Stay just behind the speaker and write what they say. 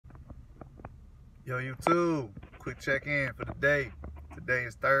Yo, YouTube, quick check in for the day. Today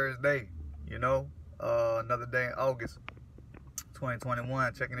is Thursday, another day in August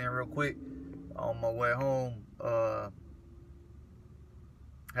 2021. Checking in real quick on my way home.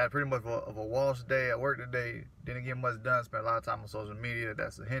 Had pretty much of a wash day at work today. Didn't get much done. Spent a lot of time on social media.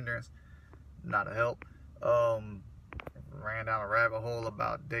 That's a hindrance, not a help. Um, Ran down a rabbit hole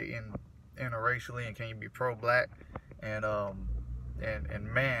about dating interracially and can you be pro-black, and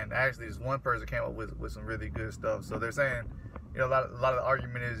man, actually, this one person came up with some really good stuff. So they're saying, a lot of the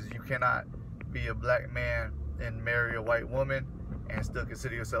argument is you cannot be a black man and marry a white woman and still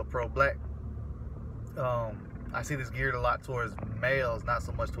consider yourself pro-black. I see this geared a lot towards males, not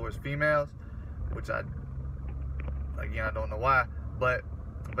so much towards females, which I don't know why, but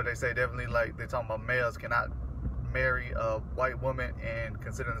they say definitely, like, they're talking about males cannot marry a white woman and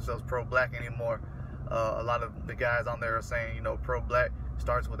consider themselves pro-black anymore. A lot of the guys on there are saying, pro-black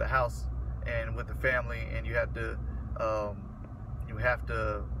starts with the house and with the family, and you have to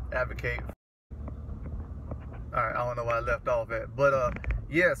advocate. All right, I don't know where I left off at, but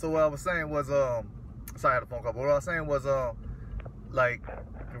yeah. So what I was saying was, sorry, I had a phone call. But what I was saying was, like,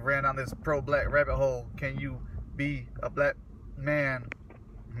 ran down this pro-black rabbit hole. Can you be a black man,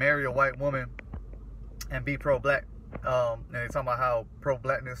 marry a white woman, and be pro-black? And they talking about how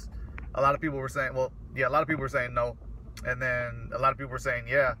pro-blackness. A lot of people were saying, well, yeah, a lot of people were saying no, and then a lot of people were saying,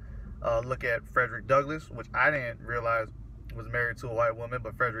 yeah. Look at Frederick Douglass, which I didn't realize was married to a white woman,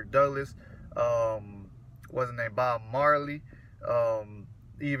 but Frederick Douglass, wasn't named Bob Marley.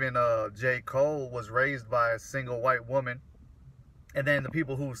 Even J. Cole was raised by a single white woman. And then the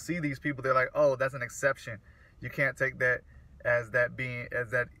people who see these people, they're like, oh, that's an exception. You can't take that as that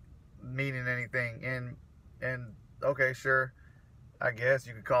meaning anything. And okay, sure, I guess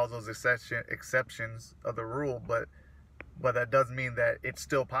you could call those exceptions of the rule, but that doesn't mean that it's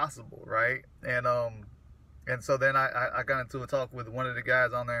still possible, right? And so then I got into a talk with one of the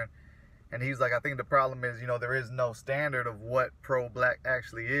guys on there, and he's like, I think the problem is, there is no standard of what pro-black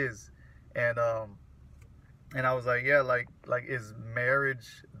actually is. And I was like, yeah, like is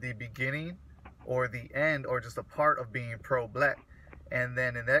marriage the beginning or the end or just a part of being pro-black? And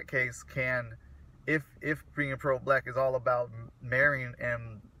then in that case, if being pro-black is all about marrying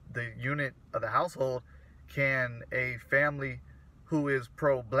and the unit of the household, can a family who is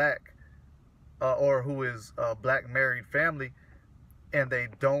pro-black or who is a black married family, and they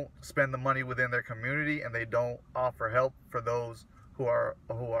don't spend the money within their community and they don't offer help for those who are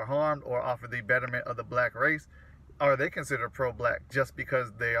harmed or offer the betterment of the black race, are they considered pro-black just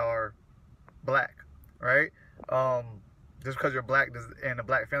because they are black, right? Just because you're black and a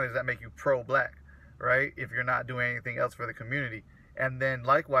black family, does that make you pro-black, right? If you're not doing anything else for the community. And then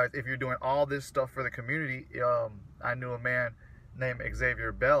likewise, if you're doing all this stuff for the community, I knew a man named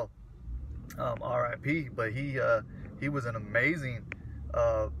Xavier Bell, R.I.P., but he was an amazing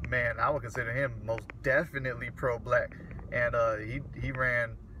man. I would consider him most definitely pro-black, and he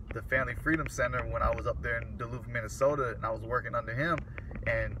ran the Family Freedom Center when I was up there in Duluth, Minnesota, and I was working under him.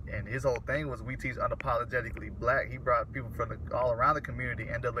 And his whole thing was, we teach unapologetically black. He brought people from all around the community,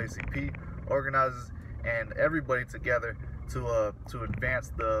 NAACP organizers, and everybody together to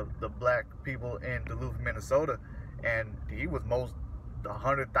advance the black people in Duluth, Minnesota. And he was most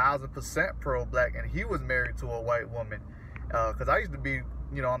 100,000% pro-black, and he was married to a white woman. Because I used to be,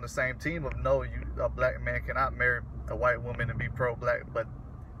 on the same team of, no, a black man cannot marry a white woman and be pro-black. But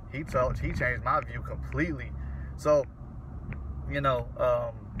he changed my view completely. So,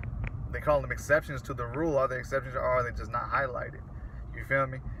 they call them exceptions to the rule. Are they exceptions, or are they just not highlighted? You feel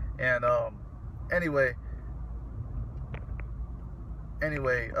me? And anyway,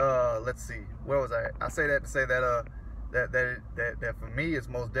 let's see. Where was I? I say that to say that that for me, it's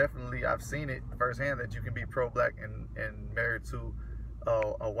most definitely, I've seen it firsthand, that you can be pro-black and married to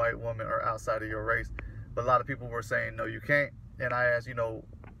a white woman or outside of your race. But a lot of people were saying, no, you can't. And I asked,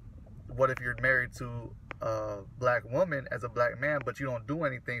 what if you're married to a black woman as a black man, but you don't do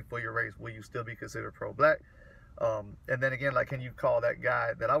anything for your race? Will you still be considered pro-black? And then again, like, can you call that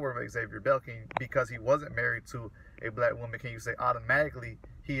guy that I work with, Xavier Bell, because he wasn't married to a black woman, can you say automatically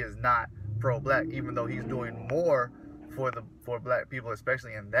he is not pro-black, even though he's doing more for black people,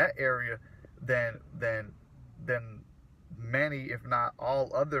 especially in that area, than many, if not all,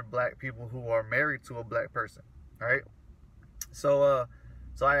 other black people who are married to a black person, right? So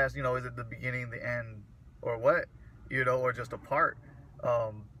I asked, is it the beginning, the end, or what, or just a part?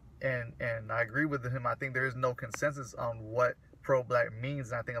 And I agree with him. I think there is no consensus on what pro-black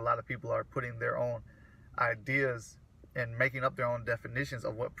means, and I think a lot of people are putting their own ideas and making up their own definitions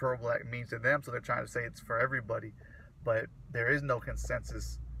of what pro-black means to them. So they're trying to say it's for everybody, but there is no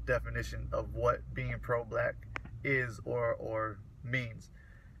consensus definition of what being pro-black is or means.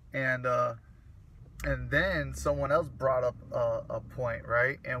 And then someone else brought up a point,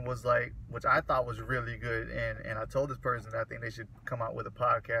 right, and was like, which I thought was really good, and I told this person that I think they should come out with a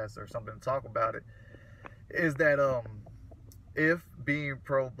podcast or something to talk about it, is that if being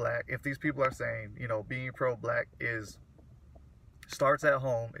pro-black, if these people are saying, you know, being pro-black starts at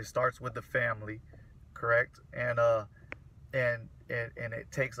home, it starts with the family, correct, and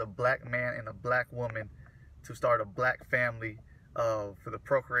it takes a black man and a black woman to start a black family for the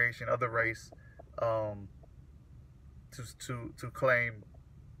procreation of the race, to claim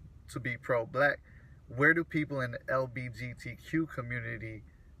to be pro-black. Where do people in the LGBTQ community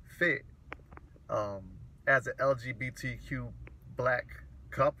fit? As an LGBTQ black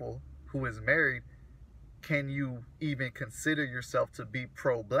couple who is married, can you even consider yourself to be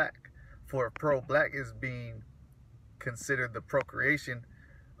pro-black? For if pro-black is being considered the procreation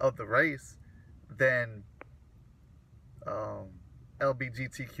of the race, then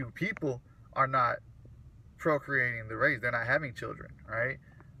LGBTQ people are not procreating the race. They're not having children, right?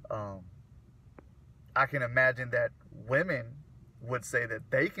 I can imagine that women would say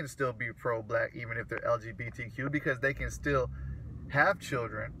that they can still be pro-black even if they're LGBTQ, because they can still have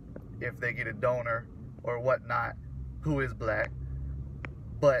children if they get a donor or whatnot who is black.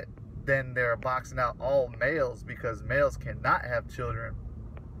 But then they're boxing out all males because males cannot have children,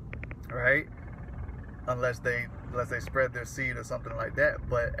 right? Unless they spread their seed or something like that.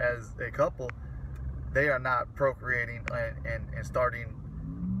 But as a couple, they are not procreating and starting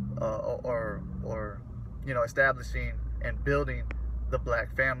or you know, establishing and building the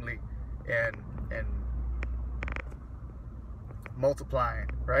black family and multiplying,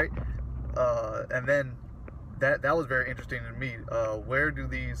 right? And then that was very interesting to me. Where do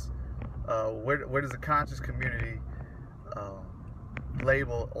these where does the conscious community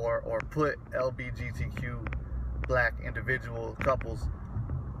label or put LGBTQ black individual couples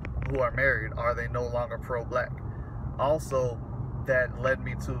who are married? Are they no longer pro-black? Also, that led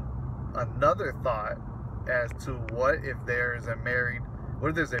me to another thought as to what if there's a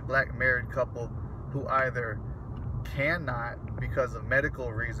black married couple who either cannot, because of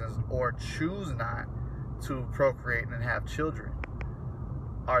medical reasons, or choose not to procreate and have children.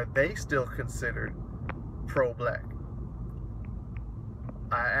 Are they still considered pro-black?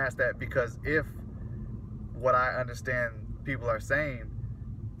 I ask that because if what I understand people are saying,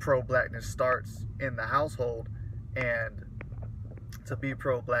 pro-blackness starts in the household, and to be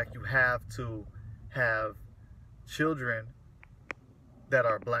pro-black you have to have children that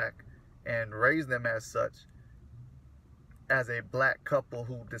are black and raise them as such. As a black couple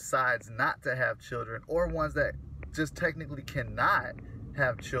who decides not to have children, or ones that just technically cannot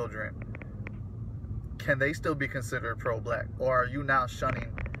have children, can they still be considered pro-black? Or are you now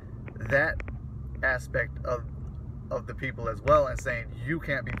shunning that aspect of the people as well and saying you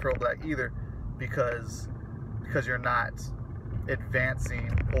can't be pro-black either because you're not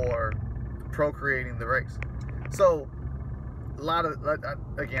advancing or procreating the race? So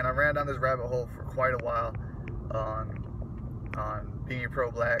again, I ran down this rabbit hole for quite a while on being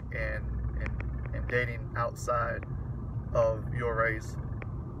pro-black and dating outside of your race.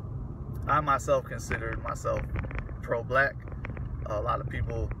 I myself considered myself pro-black. A lot of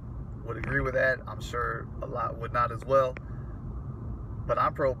people would agree with that. I'm sure a lot would not as well. But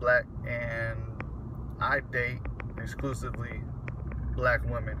I'm pro-black, and I date exclusively black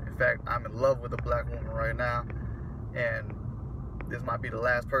women. In fact, I'm in love with a black woman right now, and this might be the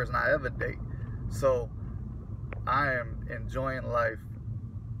last person I ever date. So I am enjoying life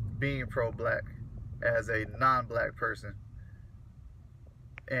being pro-black as a non-black person,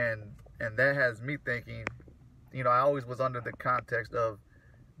 and that has me thinking, you know, I always was under the context of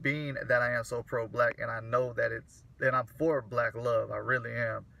being that I am so pro-black, and I know that I'm for black love. I really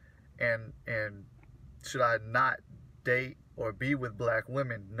am. And should I not date or be with black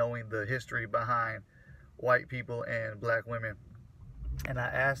women, knowing the history behind white people and black women? And I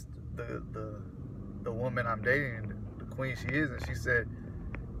asked the woman I'm dating, the queen she is, and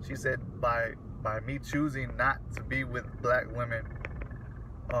she said by me choosing not to be with black women,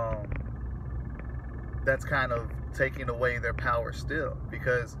 that's kind of taking away their power still.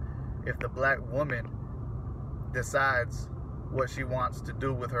 Because if the black woman decides what she wants to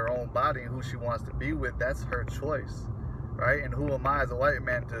do with her own body and who she wants to be with, that's her choice, right? And who am I as a white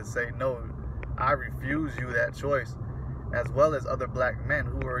man to say, no, I refuse you that choice? As well as other black men,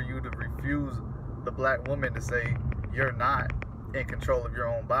 who are you to refuse the black woman to say, you're not in control of your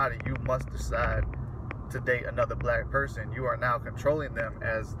own body, you must decide to date another black person? You are now controlling them,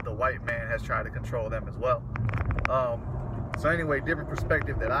 as the white man has tried to control them as well. So anyway, different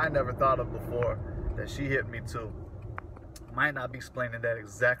perspective that I never thought of before that she hit me to. Might not be explaining that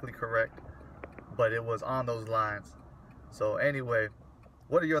exactly correct, but it was on those lines. So anyway,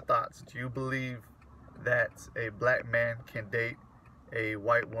 what are your thoughts? Do you believe that a black man can date a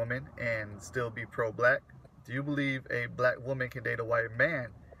white woman and still be pro-black? Do you believe a black woman can date a white man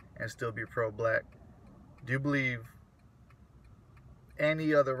and still be pro-black? Do you believe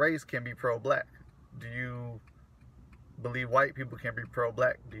any other race can be pro-black? Do you believe white people can be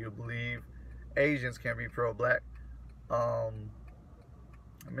pro-black? Do you believe Asians can be pro-black? Let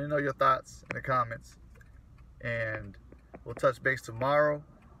me know your thoughts in the comments, and we'll touch base tomorrow.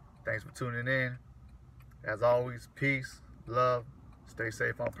 Thanks for tuning in. As always, peace, love, stay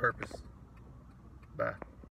safe on purpose. Bye.